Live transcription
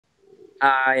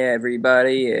Hi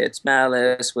everybody, it's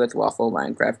Malice with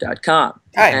WaffleMinecraft.com,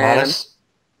 Hi, and I'm Malice.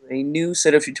 doing a new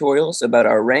set of tutorials about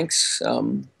our ranks.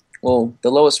 Well,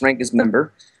 the lowest rank is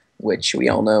member, which we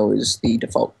all know is the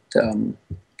default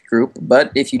group.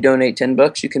 But if you donate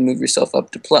 $10, you can move yourself up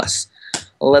to plus.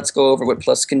 Well, let's go over what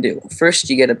plus can do. First,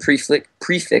 you get a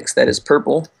prefix that is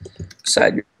purple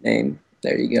beside your name.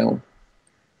 There you go,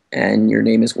 and your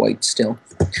name is white still.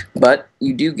 But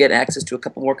you do get access to a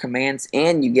couple more commands,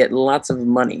 and you get lots of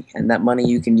money, and that money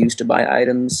you can use to buy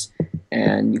items,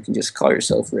 and you can just call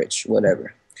yourself rich,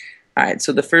 whatever. Alright,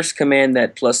 so the first command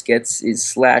that plus gets is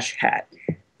slash hat.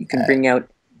 You can bring out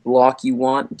block you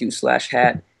want, do slash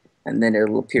hat, and then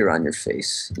it'll appear on your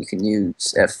face. You can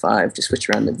use F5 to switch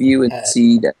around the view and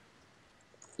see that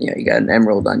you got an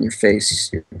emerald on your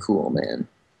face. You're cool, man.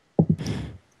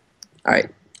 Alright,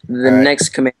 the next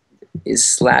command is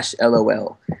slash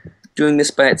LOL. Doing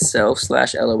this by itself,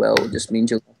 slash LOL, just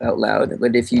means you'll laugh out loud.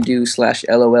 But if you do slash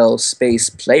LOL space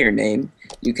player name,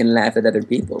 you can laugh at other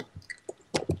people.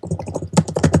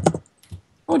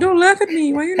 Oh, don't laugh at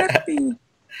me. Why are you laughing at me?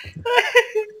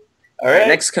 Alright.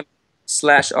 Next command,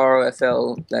 slash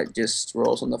ROFL, that just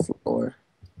rolls on the floor.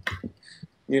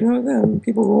 You know them,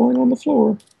 people rolling on the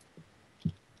floor.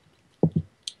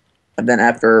 And then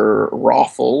after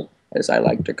Raffle, as I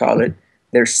like to call it,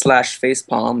 there's slash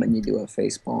facepalm, and you do a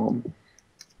facepalm.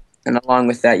 And along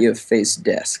with that, you have face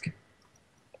desk.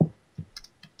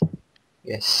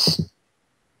 Yes.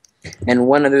 And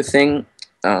one other thing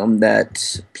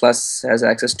that Plus has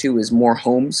access to is more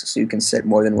homes, so you can set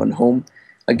more than one home.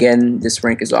 Again, this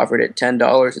rank is offered at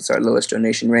 $10. It's our lowest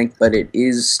donation rank, but it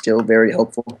is still very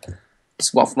helpful.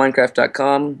 It's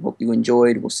WaffleMinecraft.com. Hope you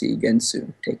enjoyed. We'll see you again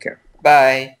soon. Take care.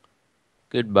 Bye.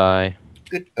 Goodbye.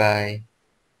 Goodbye.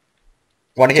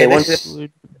 Want to hear Okay, this?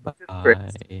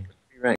 Goodbye.